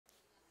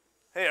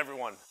Hey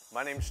everyone,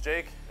 my name's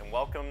Jake and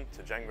welcome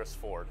to Gengris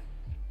Ford.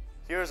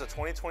 Here's a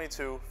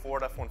 2022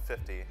 Ford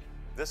F-150.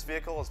 This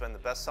vehicle has been the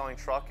best-selling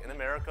truck in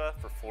America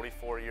for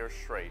 44 years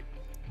straight.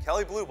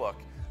 Kelley Blue Book,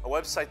 a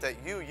website that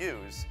you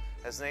use,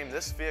 has named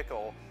this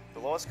vehicle the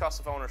lowest cost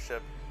of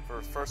ownership for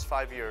the first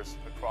 5 years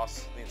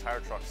across the entire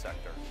truck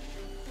sector.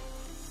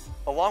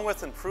 Along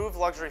with improved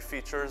luxury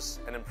features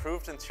and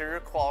improved interior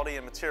quality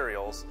and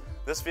materials,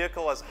 this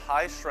vehicle has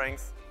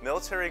high-strength,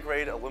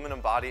 military-grade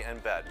aluminum body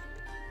and bed.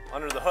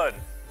 Under the hood,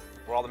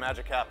 where all the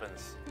magic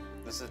happens,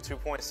 this is a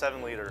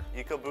 2.7-liter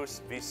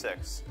EcoBoost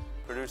V6.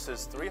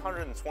 Produces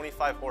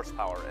 325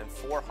 horsepower and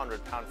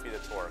 400 pound-feet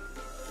of torque.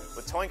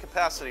 With towing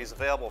capacities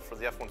available for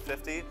the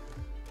F-150,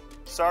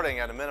 starting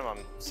at a minimum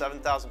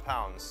 7,000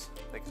 pounds.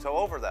 They can tow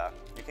over that.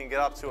 You can get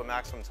up to a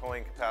maximum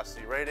towing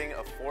capacity rating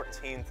of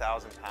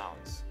 14,000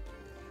 pounds.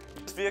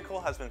 This vehicle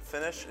has been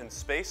finished in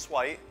space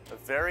white, a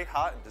very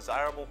hot and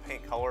desirable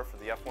paint color for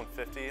the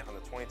F-150 on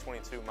the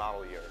 2022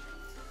 model year.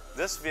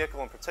 This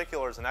vehicle in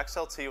particular is an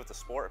XLT with a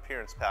sport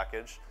appearance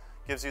package.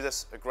 Gives you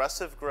this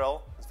aggressive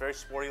grille. It's very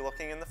sporty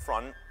looking in the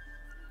front.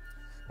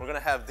 We're going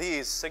to have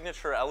these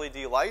signature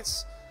LED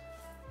lights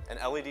and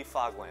LED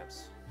fog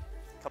lamps.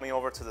 Coming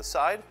over to the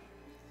side,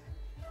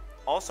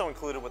 also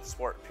included with the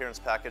sport appearance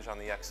package on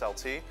the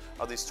XLT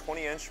are these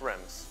 20-inch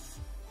rims.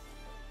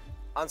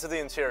 Onto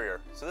the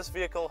interior. So this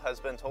vehicle has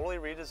been totally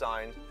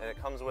redesigned and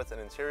it comes with an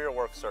interior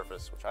work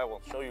surface, which I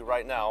will show you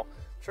right now.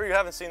 I'm sure you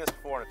haven't seen this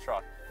before in a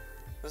truck.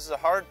 This is a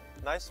hard,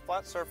 nice,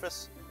 flat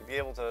surface. You'll be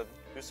able to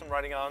do some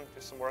writing on,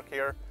 do some work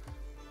here.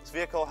 This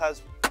vehicle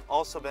has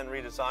also been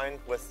redesigned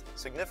with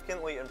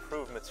significantly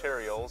improved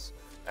materials,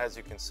 as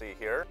you can see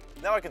here.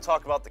 Now I can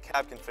talk about the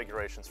cab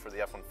configurations for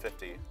the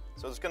F-150.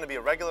 So there's going to be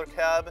a regular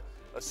cab,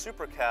 a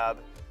super cab,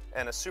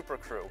 and a super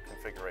crew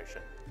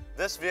configuration.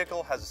 This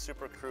vehicle has a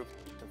super crew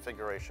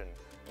configuration.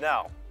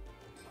 Now,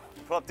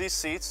 put up these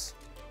seats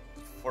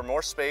for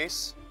more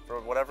space,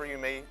 for whatever you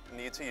may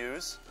need to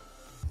use.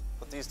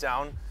 Put these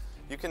down.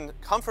 You can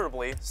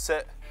comfortably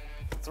sit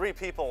 3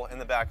 people in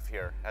the back of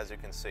here, as you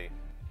can see.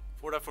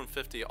 Ford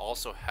F-150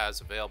 also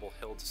has available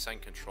hill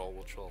descent control,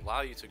 which will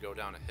allow you to go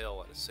down a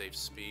hill at a safe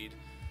speed.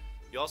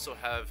 You also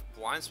have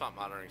blind spot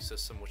monitoring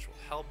system, which will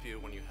help you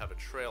when you have a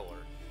trailer.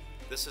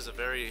 This is a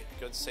very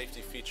good safety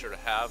feature to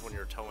have when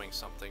you're towing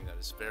something that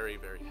is very,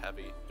 very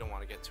heavy. You don't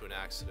want to get to an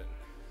accident.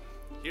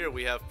 Here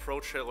we have Pro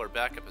Trailer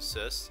Backup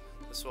Assist.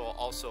 This will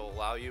also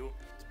allow you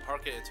to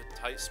park it into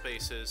tight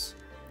spaces.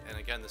 And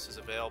again, this is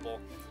available.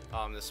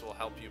 This will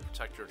help you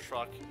protect your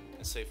truck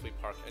and safely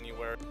park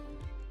anywhere.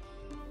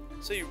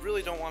 So you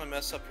really don't want to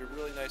mess up your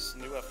really nice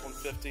new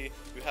F-150.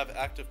 You have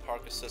Active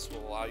Park Assist,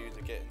 will allow you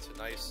to get into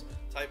nice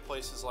tight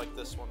places like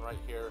this one right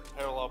here.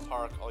 Parallel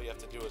park, all you have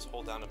to do is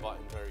hold down a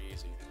button, very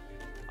easy.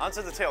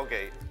 Onto the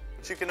tailgate,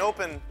 which you can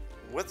open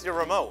with your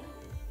remote.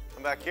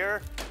 Come back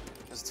here,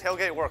 there's a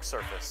tailgate work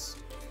surface.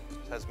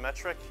 It has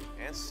metric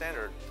and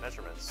standard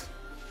measurements.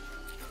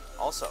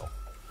 Also,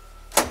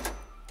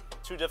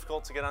 too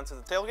difficult to get onto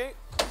the tailgate.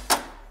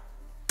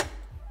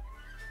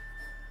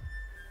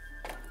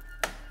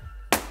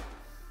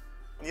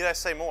 Need I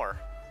say more?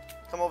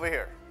 Come over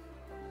here.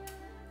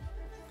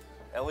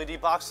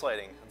 LED box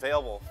lighting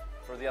available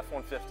for the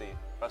F-150.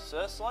 Press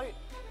this light,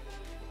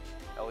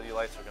 LED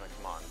lights are going to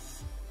come on.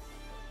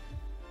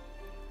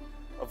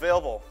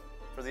 Available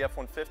for the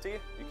F-150,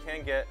 you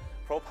can get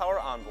Pro Power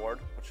Onboard,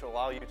 which will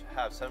allow you to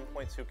have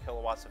 7.2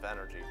 kilowatts of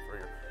energy for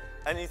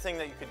anything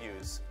that you could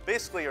use.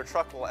 Basically, your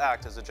truck will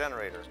act as a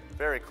generator.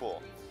 Very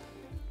cool.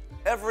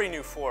 Every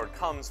new Ford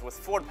comes with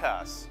Ford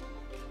Pass,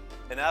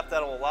 an app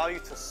that will allow you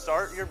to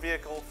start your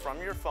vehicle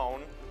from your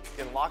phone.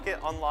 You can lock it,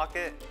 unlock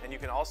it, and you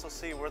can also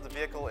see where the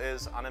vehicle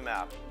is on a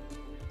map.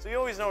 So you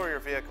always know where your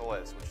vehicle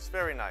is, which is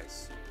very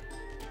nice.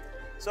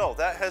 So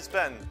that has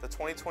been the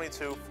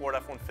 2022 Ford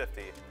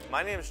F-150.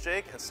 My name is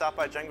Jake, and stop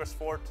by Gengris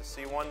Ford to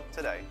see one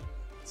today.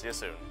 See you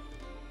soon.